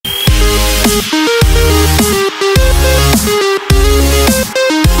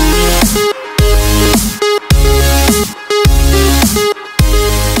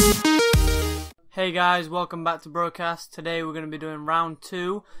guys, welcome back to Broadcast. Today we're going to be doing round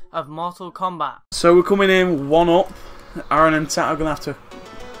 2 of Mortal Kombat. So we're coming in 1-up. Aaron and Tat are going to have to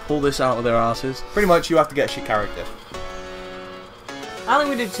pull this out of their asses. Pretty much you have to get a shit character. I think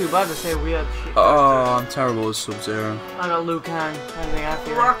we did too bad to say we had shit. Oh, I'm terrible as Sub-Zero. I got Liu Kang. Anything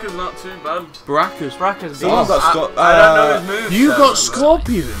after Baraka's not too bad. Baraka's Someone got I don't know his moves. You got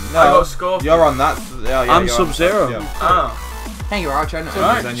Scorpion. No, I got Scorpion. You're on that. Yeah, I'm Sub-Zero. Yeah. Oh. Hey, you're Archer.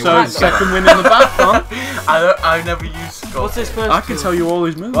 Right, so second win in the back, huh? I never used Scorpion. What's his first I can tell you all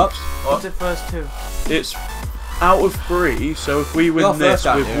his moves. What's his first 2? It's out of 3, so if we win this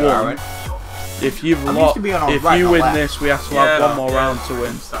with 1, if you win this, we have to have one more round to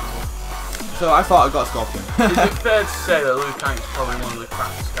win. So I thought I got Scorpion. Is it fair to say that Liu Kang is probably one of the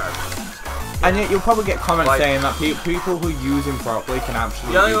crappiest characters? And yet you'll probably get comments saying that people who use him properly can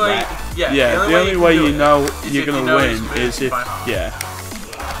actually the only way, the only way you know you're going to win is if, like,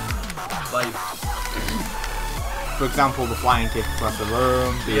 for example, the flying kick across the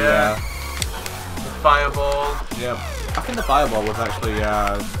room, the fireball. Yeah, I think the fireball was actually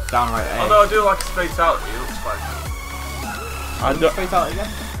downright A. Although I do like a space out, it looks like. I don't space out again.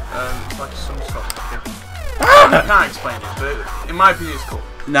 It's like some sort of kick. I can't explain it, but in my opinion, it's cool.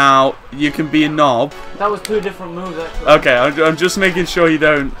 Now, you can be a knob. That was 2 different moves, actually. Okay, I'm just making sure you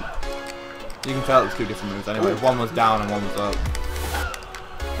don't. You can tell it's 2 different moves anyway. One was down and one was up.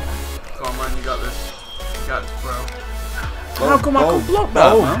 Come on, man, you got this. You got this, bro. How come I can block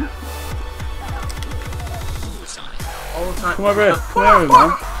that, man? All the time. Come over here. Come over here,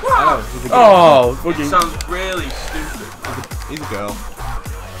 man. Oh, It sounds really stupid. he's a girl.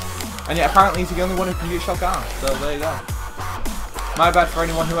 And yet apparently he's the only one who can use shotgun. So there you go. My bad for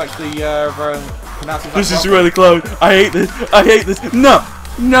anyone who actually pronounces that. This is really close. I hate this. I hate this. No.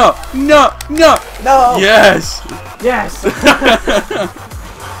 No. No. No. No. Yes. Yes!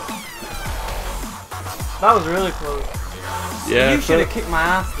 That was really close. Yeah. You should have kicked my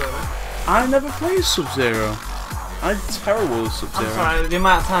ass, though. I never played Sub-Zero. I'm terrible at Sub-Zero. I'm sorry, the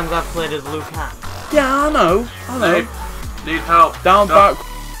amount of times I've played as Liu Kang. Yeah, I know. Need help. Down back.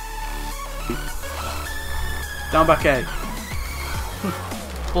 Down back A.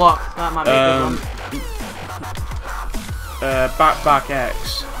 Block, that might be a good one. Back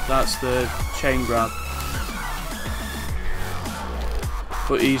X. That's the chain grab.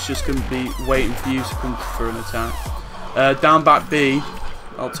 But he's just going to be waiting for you to come for an attack. Down back B.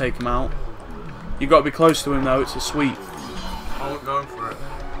 I'll take him out. You got to be close to him though. It's a sweep. I'm going for it.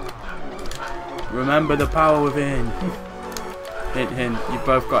 Remember the power within. Hint, hint. You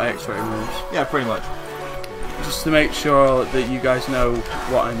both got X-ray moves. Yeah, pretty much. Just to make sure that you guys know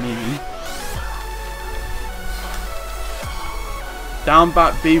what I mean. Down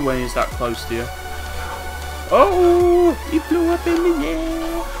back B when he's that close to you. Oh! He flew up in the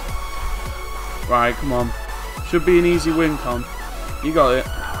air! Right, come on. Should be an easy win, Con. You got it.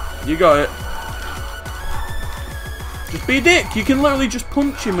 You got it. Just be a dick. You can literally just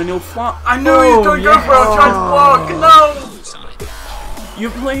punch him and he'll fly. I know he's going to go for it. I'm trying to block. No!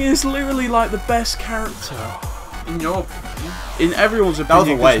 Your play is literally like the best character. In your In everyone's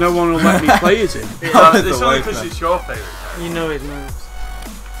opinion, because no one will let me play as him. It's only because it's your favourite. You know his moves.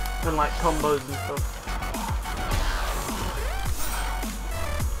 And like combos and stuff.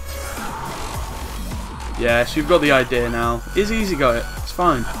 Yes, you've got the idea now. It's easy, got it. It's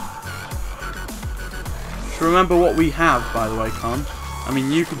fine. Just remember what we have, by the way, Con. I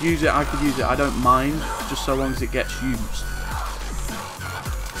mean, you could use it, I could use it. I don't mind, just so long as it gets used.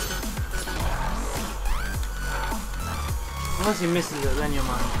 Unless he misses it, then you'll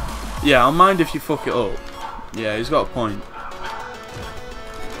mind. Yeah, I'll mind if you fuck it up. Yeah, he's got a point.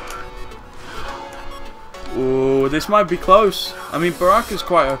 Oh, this might be close. I mean, Baraka's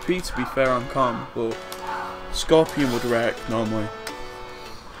quite OP to be fair on Con, but Scorpion would wreck normally.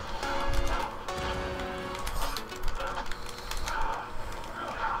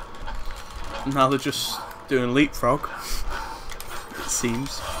 Now they're just doing leapfrog. It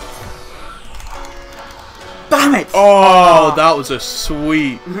seems. Damn it! Oh, that was a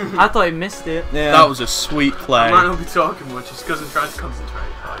sweet. I thought he missed it. Yeah. That was a sweet play. I might not be talking much, it's because I'm trying to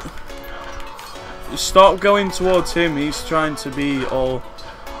concentrate. Stop going towards him. He's trying to be all.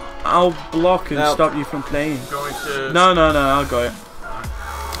 I'll block and stop you from playing. Going to... No, I got it.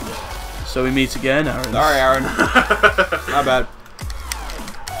 So we meet again, Aaron. Sorry, Aaron. My bad.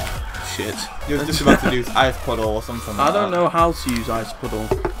 Shit. You were just about to use ice puddle or something. I don't know how to use ice puddle.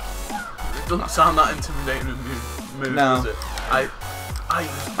 It doesn't sound that intimidating a move, does it?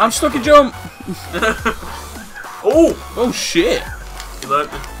 I'm stuck in jump. Oh shit. You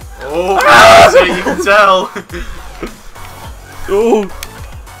learned it. Oh, you can tell. Oh.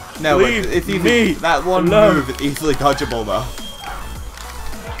 No, Leave it's easy. me That one alone. move is easily dodgeable though.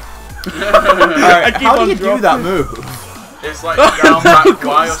 I Alright, keep how do on you do that dropping. move? It's like down back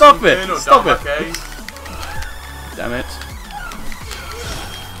Y or Stop something, it, or stop down it. back A. Damn it.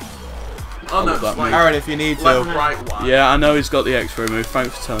 Oh no, love that it's like Aaron, if you need left, to. right, Y. Yeah, I know he's got the X-ray move.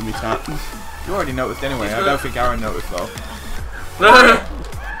 Thanks for telling me, Tat. You already noticed anyway. I don't think Aaron noticed though.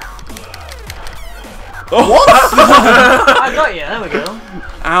 I got you. There we go.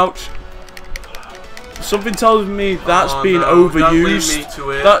 Ouch. Something tells me that's Oh, been no, Don't lead overused. me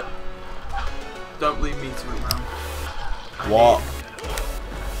to it. That Don't lead me to it, man. What?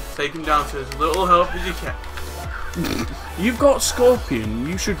 Take him down to as little health as you can. you've got Scorpion.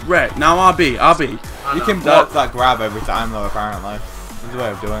 You should wreck. Now RB. I You know. can block that grab every time though. Apparently, there's a way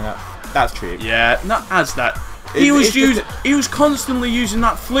of doing it. That's cheap. Yeah, not as that. It's- it's just He was constantly using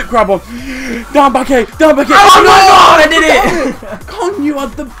that flip grab on. Down back A. Down back A. Oh my god! I did it. Con, you are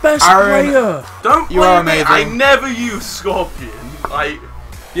the best Aaron. player. Don't You play are me. amazing. I never use Scorpion. Like,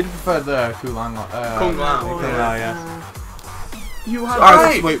 You'd prefer the Kulang. Kung Lao. Kung Lao, yeah. You have. Alright,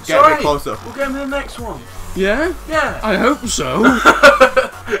 Right, wait, it's get a bit alright. closer. We'll get him in the next one. Yeah. Yeah. I hope so.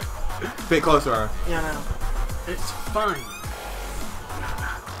 Bit closer, Aaron. Yeah, no. It's fine.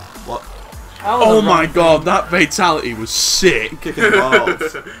 What? Oh my god, that fatality was sick. Kicking the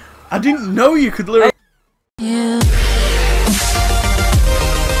balls. I didn't know you could literally. You